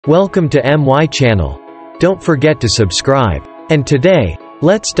Welcome to MY Channel. Don't forget to subscribe. And today,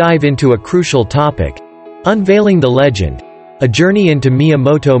 let's dive into a crucial topic: Unveiling the Legend. A journey into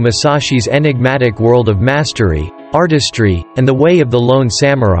Miyamoto Musashi's enigmatic world of mastery, artistry, and the way of the lone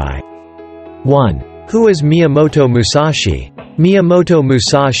samurai. 1. Who is Miyamoto Musashi? Miyamoto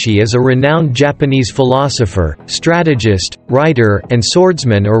Musashi is a renowned Japanese philosopher, strategist, writer, and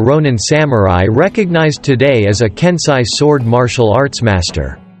swordsman or Ronin samurai recognized today as a Kensai sword martial arts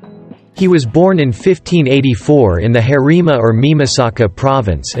master. He was born in 1584 in the Harima or Mimasaka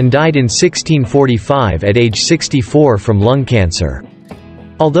province and died in 1645 at age 64 from lung cancer.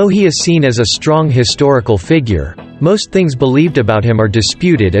 Although he is seen as a strong historical figure, most things believed about him are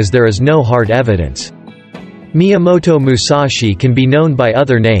disputed as there is no hard evidence. Miyamoto Musashi can be known by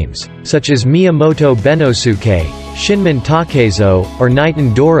other names, such as Miyamoto Benosuke, Shinmon Takezo, or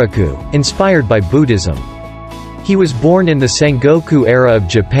Niton Doraku, inspired by Buddhism. He was born in the Sengoku era of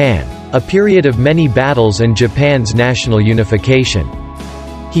Japan, a period of many battles and Japan's national unification.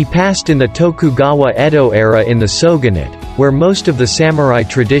 He passed in the Tokugawa Edo era in the shogunate, where most of the samurai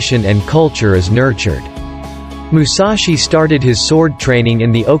tradition and culture is nurtured. Musashi started his sword training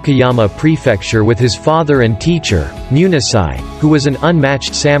in the Okayama prefecture with his father and teacher, Munasai, who was an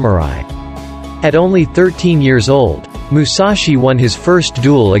unmatched samurai. At only 13 years old, Musashi won his first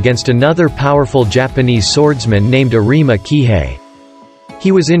duel against another powerful Japanese swordsman named Arima Kihei.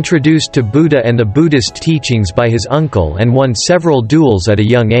 He was introduced to Buddha and the Buddhist teachings by his uncle and won several duels at a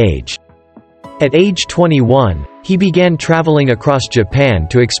young age. At age 21, he began traveling across Japan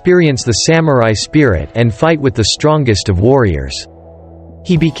to experience the samurai spirit and fight with the strongest of warriors.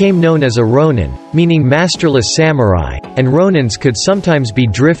 He became known as a Ronin, meaning masterless samurai, and Ronins could sometimes be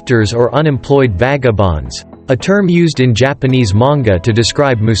drifters or unemployed vagabonds, a term used in Japanese manga to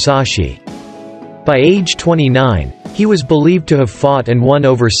describe Musashi. By age 29, he was believed to have fought and won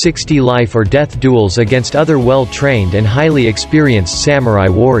over 60 life or death duels against other well-trained and highly experienced samurai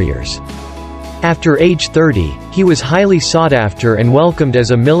warriors. After age 30, he was highly sought after and welcomed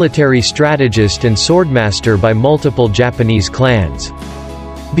as a military strategist and swordmaster by multiple Japanese clans.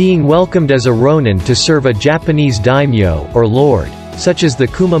 Being welcomed as a Ronin to serve a Japanese daimyo or lord, such as the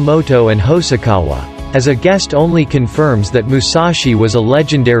Kumamoto and Hosokawa, as a guest only confirms that Musashi was a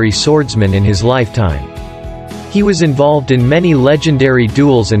legendary swordsman in his lifetime. He was involved in many legendary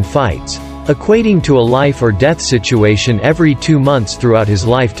duels and fights, equating to a life or death situation every 2 months throughout his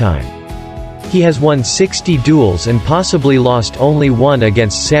lifetime. He has won 60 duels and possibly lost only one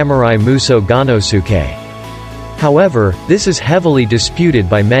against samurai Muso Ganosuke. However, this is heavily disputed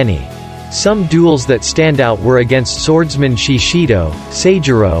by many. Some duels that stand out were against swordsman Shishido,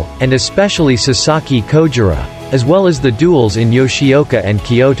 Seijiro, and especially Sasaki Kojiro, as well as the duels in Yoshioka and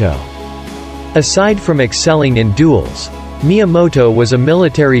Kyoto. Aside from excelling in duels, Miyamoto was a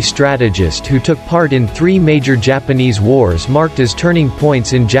military strategist who took part in 3 major Japanese wars marked as turning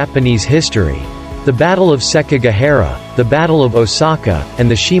points in Japanese history: the Battle of Sekigahara, the Battle of Osaka,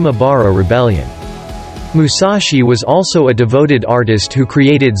 and the Shimabara Rebellion. Musashi was also a devoted artist who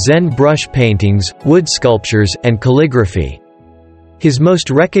created Zen brush paintings, wood sculptures, and calligraphy. His most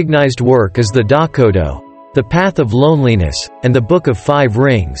recognized work is the Dakodo, The Path of Loneliness, and the Book of 5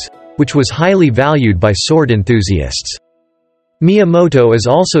 Rings, which was highly valued by sword enthusiasts. Miyamoto is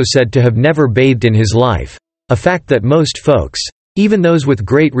also said to have never bathed in his life, a fact that most folks, even those with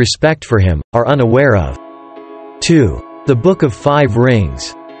great respect for him, are unaware of. 2. The Book of 5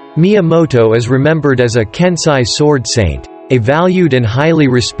 Rings. Miyamoto is remembered as a Kensai sword saint, a valued and highly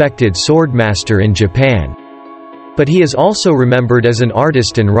respected swordmaster in Japan. But he is also remembered as an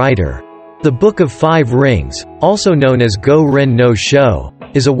artist and writer. The Book of 5 Rings, also known as Go-Ren no Sho,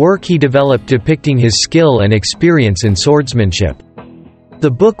 is a work he developed depicting his skill and experience in swordsmanship. The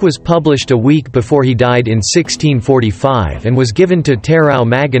book was published a week before he died in 1645 and was given to Terao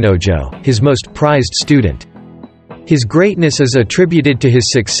Maganojo, his most prized student. His greatness is attributed to his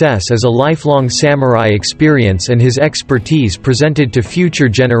success as a lifelong samurai experience and his expertise presented to future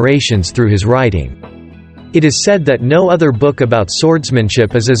generations through his writing. It is said that no other book about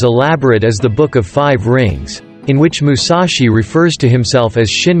swordsmanship is as elaborate as the Book of 5 Rings, in which Musashi refers to himself as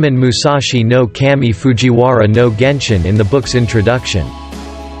Shinmon Musashi no Kami Fujiwara no Genshin in the book's introduction.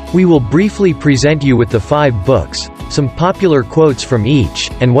 We will briefly present you with the 5 books, some popular quotes from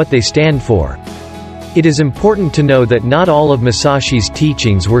each, and what they stand for. It is important to know that not all of Musashi's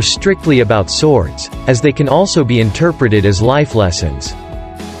teachings were strictly about swords, as they can also be interpreted as life lessons.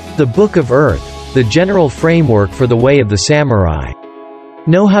 The Book of Earth, the general framework for the way of the samurai.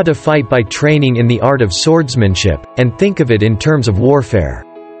 Know how to fight by training in the art of swordsmanship, and think of it in terms of warfare.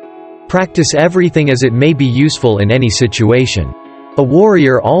 Practice everything as it may be useful in any situation. A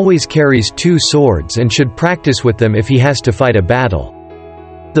warrior always carries 2 swords and should practice with them if he has to fight a battle.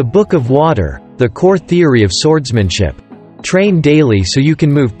 The Book of Water, the core theory of swordsmanship. Train daily so you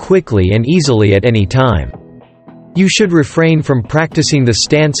can move quickly and easily at any time. You should refrain from practicing the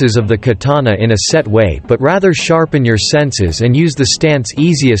stances of the katana in a set way, but rather sharpen your senses and use the stance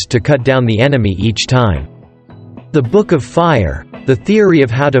easiest to cut down the enemy each time. The Book of Fire, the theory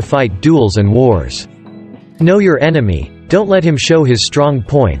of how to fight duels and wars. Know your enemy, don't let him show his strong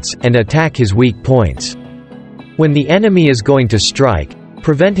points, and attack his weak points. When the enemy is going to strike,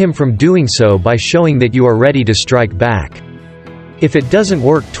 prevent him from doing so by showing that you are ready to strike back. If it doesn't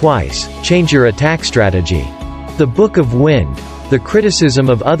work twice, change your attack strategy. The Book of Wind, the criticism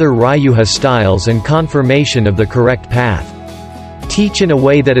of other Ryuha styles and confirmation of the correct path. Teach in a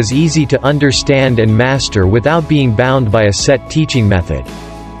way that is easy to understand and master without being bound by a set teaching method.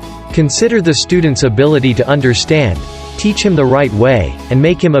 Consider the student's ability to understand, teach him the right way, and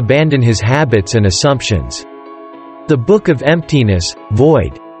make him abandon his habits and assumptions. The Book of Emptiness,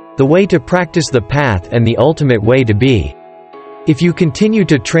 Void, the way to practice the path and the ultimate way to be. If you continue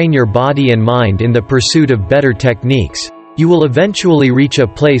to train your body and mind in the pursuit of better techniques, you will eventually reach a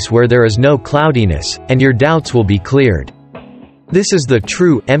place where there is no cloudiness, and your doubts will be cleared. This is the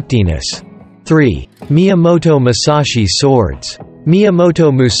true emptiness. 3. Miyamoto Musashi swords.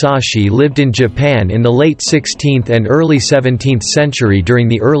 Miyamoto Musashi lived in Japan in the late 16th and early 17th century during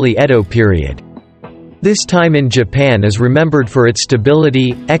the early Edo period. This time in Japan is remembered for its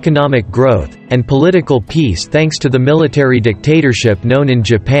stability, economic growth, and political peace thanks to the military dictatorship known in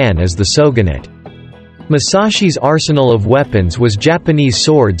Japan as the shogunate. Musashi's arsenal of weapons was Japanese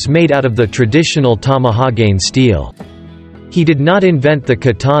swords made out of the traditional tamahagane steel. He did not invent the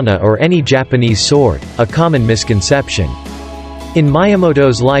katana or any Japanese sword, a common misconception. In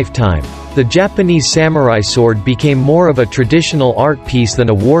Miyamoto's lifetime, the Japanese samurai sword became more of a traditional art piece than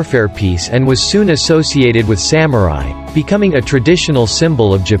a warfare piece and was soon associated with samurai, becoming a traditional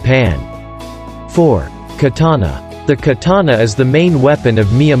symbol of Japan. 4. Katana. The katana is the main weapon of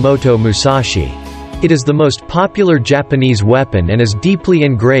Miyamoto Musashi. It is the most popular Japanese weapon and is deeply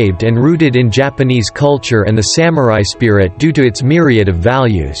engraved and rooted in Japanese culture and the samurai spirit due to its myriad of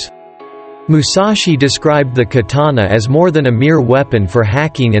values. Musashi described the katana as more than a mere weapon for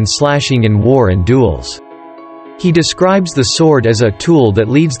hacking and slashing in war and duels. He describes the sword as a tool that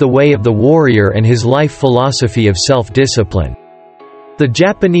leads the way of the warrior and his life philosophy of self-discipline. The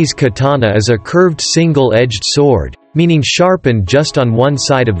Japanese katana is a curved single-edged sword, meaning sharpened just on one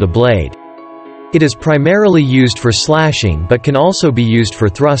side of the blade. It is primarily used for slashing but can also be used for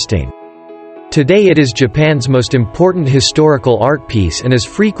thrusting. Today it is Japan's most important historical art piece and is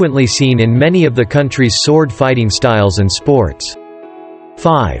frequently seen in many of the country's sword fighting styles and sports.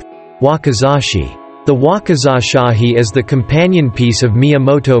 5. Wakizashi. The wakizashi is the companion piece of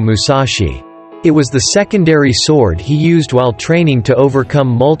Miyamoto Musashi. It was the secondary sword he used while training to overcome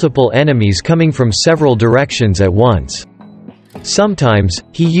multiple enemies coming from several directions at once. Sometimes,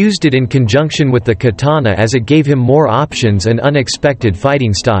 he used it in conjunction with the katana as it gave him more options and unexpected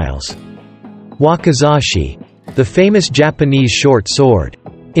fighting styles. Wakizashi. The famous Japanese short sword.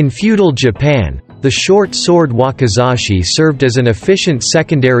 In feudal Japan, the short sword wakizashi served as an efficient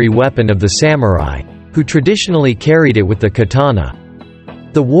secondary weapon of the samurai, who traditionally carried it with the katana.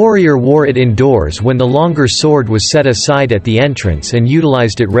 The warrior wore it indoors when the longer sword was set aside at the entrance and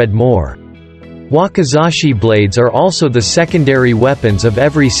utilized it read more. Wakizashi blades are also the secondary weapons of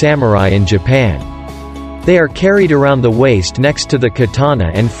every samurai in Japan. They are carried around the waist next to the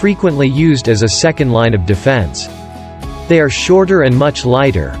katana and frequently used as a second line of defense. They are shorter and much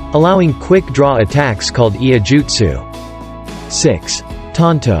lighter, allowing quick-draw attacks called iajutsu. 6.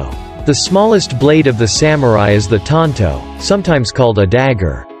 Tanto. The smallest blade of the samurai is the tanto, sometimes called a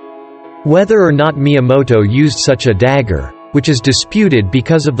dagger. Whether or not Miyamoto used such a dagger, which is disputed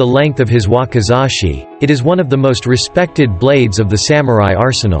because of the length of his wakizashi, it is one of the most respected blades of the samurai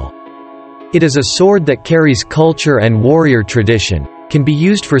arsenal. It is a sword that carries culture and warrior tradition, can be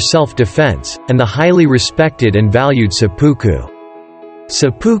used for self-defense, and the highly respected and valued seppuku.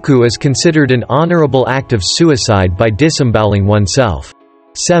 Seppuku is considered an honorable act of suicide by disemboweling oneself.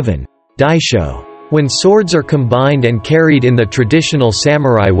 7. Daisho. When swords are combined and carried in the traditional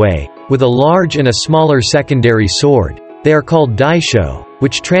samurai way, with a large and a smaller secondary sword, they are called daisho,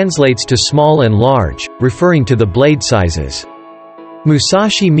 which translates to small and large, referring to the blade sizes.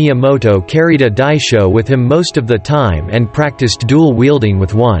 Musashi Miyamoto carried a daisho with him most of the time and practiced dual wielding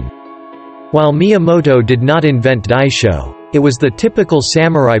with one. While Miyamoto did not invent daisho, it was the typical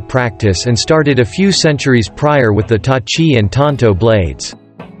samurai practice and started a few centuries prior with the tachi and tanto blades.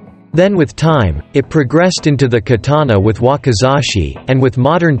 Then with time, it progressed into the katana with wakizashi, and with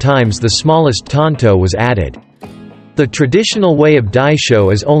modern times the smallest tanto was added. The traditional way of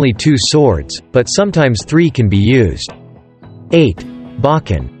daisho is only 2 swords, but sometimes 3 can be used. 8.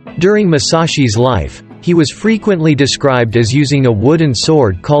 Bakken. During Musashi's life, he was frequently described as using a wooden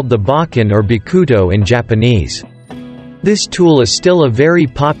sword called the bakken or bikuto in Japanese. This tool is still a very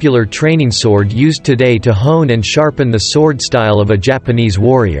popular training sword used today to hone and sharpen the sword style of a Japanese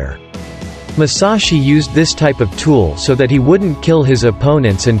warrior. Musashi used this type of tool so that he wouldn't kill his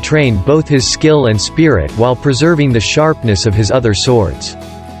opponents and trained both his skill and spirit while preserving the sharpness of his other swords.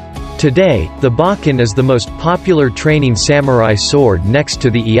 Today, the bakken is the most popular training samurai sword next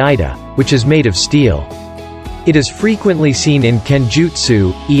to the iida, which is made of steel. It is frequently seen in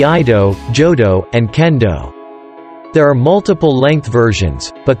kenjutsu, iaido, jodo, and kendo. There are multiple length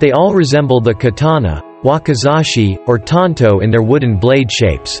versions, but they all resemble the katana, wakizashi, or tanto in their wooden blade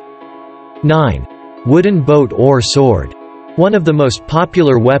shapes. 9. Wooden boat or sword. One of the most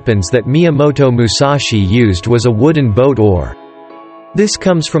popular weapons that Miyamoto Musashi used was a wooden boat oar. This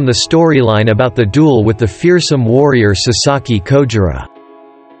comes from the storyline about the duel with the fearsome warrior Sasaki Kojiro.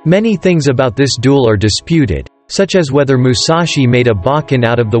 Many things about this duel are disputed, such as whether Musashi made a bakken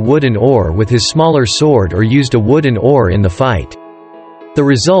out of the wooden oar with his smaller sword or used a wooden oar in the fight. The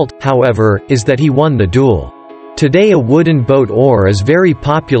result, however, is that he won the duel. Today a wooden boat oar is very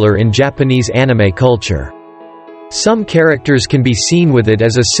popular in Japanese anime culture. Some characters can be seen with it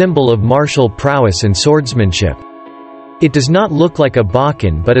as a symbol of martial prowess and swordsmanship. It does not look like a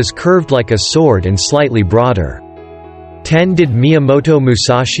bakken but is curved like a sword and slightly broader. 10. Did Miyamoto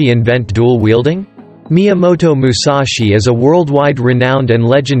Musashi invent dual wielding? Miyamoto Musashi is a worldwide renowned and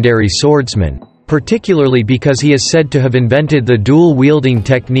legendary swordsman, particularly because he is said to have invented the dual-wielding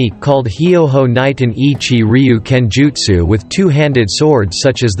technique called Hyoho Naiten Ichi Ryu Kenjutsu with two-handed swords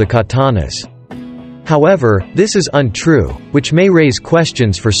such as the katanas. However, this is untrue, which may raise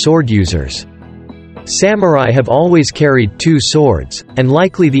questions for sword users. Samurai have always carried 2 swords, and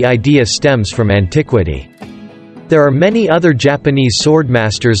likely the idea stems from antiquity. There are many other Japanese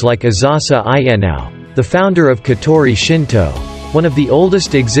swordmasters like Isasa Ienao, the founder of Katori Shinto, one of the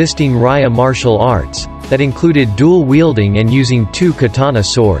oldest existing Raya martial arts, that included dual-wielding and using 2 katana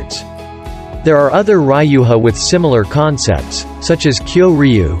swords. There are other Ryuha with similar concepts, such as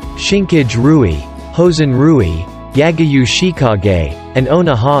Kyo-ryu, Shinkage-rui, Hosen-rui, Yagayu Shikage, and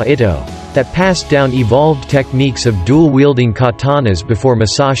Ona-ha-ito, that passed down evolved techniques of dual-wielding katanas before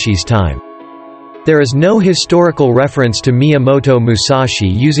Musashi's time. There is no historical reference to Miyamoto Musashi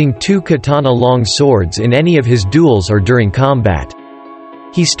using 2 katana-long swords in any of his duels or during combat.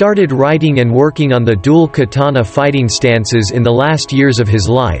 He started writing and working on the dual katana fighting stances in the last years of his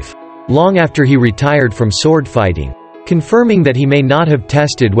life, long after he retired from sword fighting, confirming that he may not have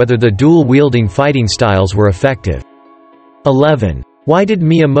tested whether the dual-wielding fighting styles were effective. 11. Why did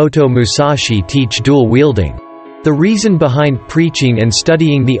Miyamoto Musashi teach dual-wielding? The reason behind preaching and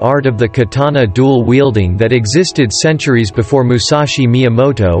studying the art of the katana dual-wielding that existed centuries before Musashi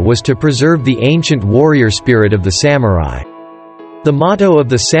Miyamoto was to preserve the ancient warrior spirit of the samurai. The motto of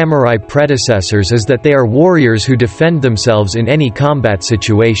the samurai predecessors is that they are warriors who defend themselves in any combat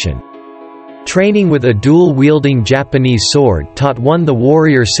situation. Training with a dual-wielding Japanese sword taught one the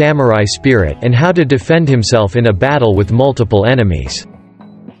warrior samurai spirit and how to defend himself in a battle with multiple enemies.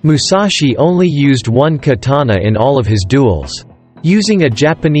 Musashi only used 1 katana in all of his duels. Using a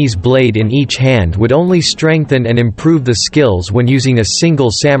Japanese blade in each hand would only strengthen and improve the skills when using a single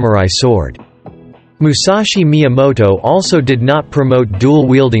samurai sword. Musashi Miyamoto also did not promote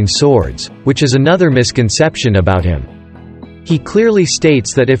dual-wielding swords, which is another misconception about him. He clearly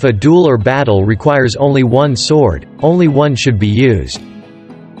states that if a duel or battle requires only 1 sword, only one should be used.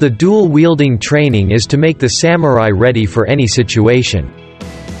 The dual-wielding training is to make the samurai ready for any situation.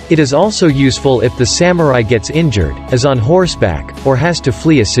 It is also useful if the samurai gets injured, as on horseback, or has to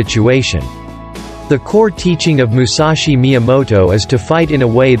flee a situation. The core teaching of Musashi Miyamoto is to fight in a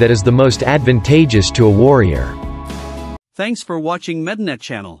way that is the most advantageous to a warrior. Thanks for watching MediNet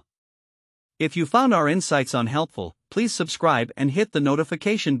Channel. If you found our insights helpful, please subscribe and hit the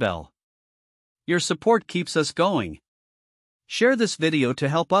notification bell. Your support keeps us going. Share this video to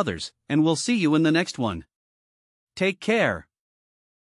help others, and we'll see you in the next one. Take care.